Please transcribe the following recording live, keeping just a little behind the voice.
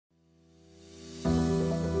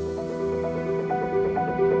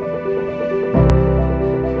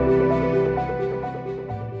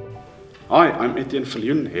Hi, I'm Etienne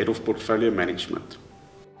Viljoen, Head of Portfolio Management.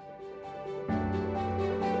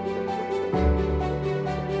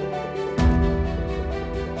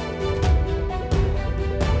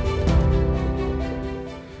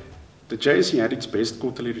 The JSE had its best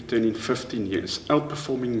quarterly return in 15 years,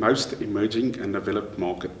 outperforming most emerging and developed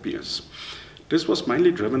market peers. This was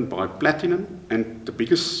mainly driven by platinum and the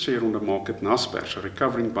biggest share on the market, Naspers,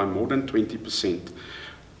 recovering by more than 20%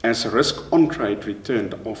 as a risk on trade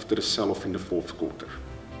returned after the sell-off in the fourth quarter.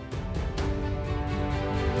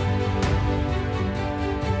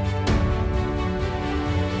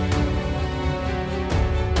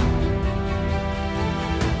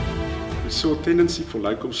 We saw a tendency for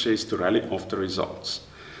local shares to rally after results.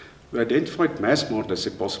 We identified Massmart as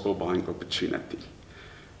a possible buying opportunity.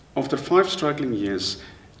 After 5 struggling years,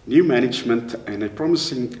 new management and a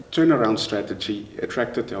promising turnaround strategy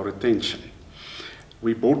attracted our attention.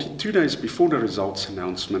 We bought it 2 days before the results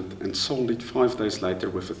announcement and sold it 5 days later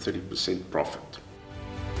with a 30% profit.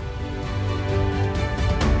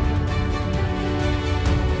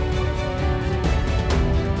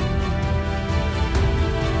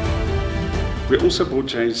 We also bought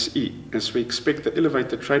JSE as we expect the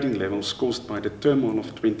elevated trading levels caused by the turmoil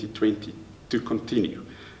of 2020 to continue.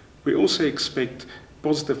 We also expect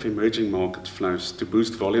positive emerging market flows to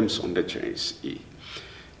boost volumes on the JSE.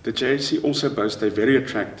 The JSE also boasts a very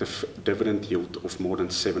attractive dividend yield of more than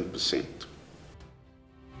 7%.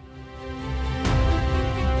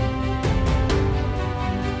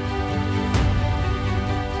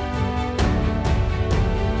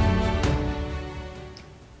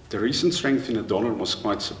 The recent strength in the dollar was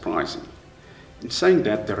quite surprising. In saying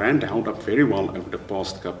that, the rand held up very well over the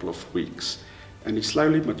past couple of weeks and is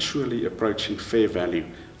slowly but surely approaching fair value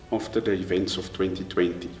after the events of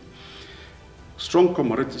 2020. Strong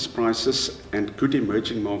commodities prices and good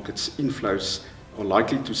emerging markets inflows are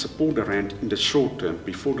likely to support the rand in the short term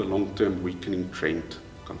before the long-term weakening trend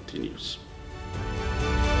continues.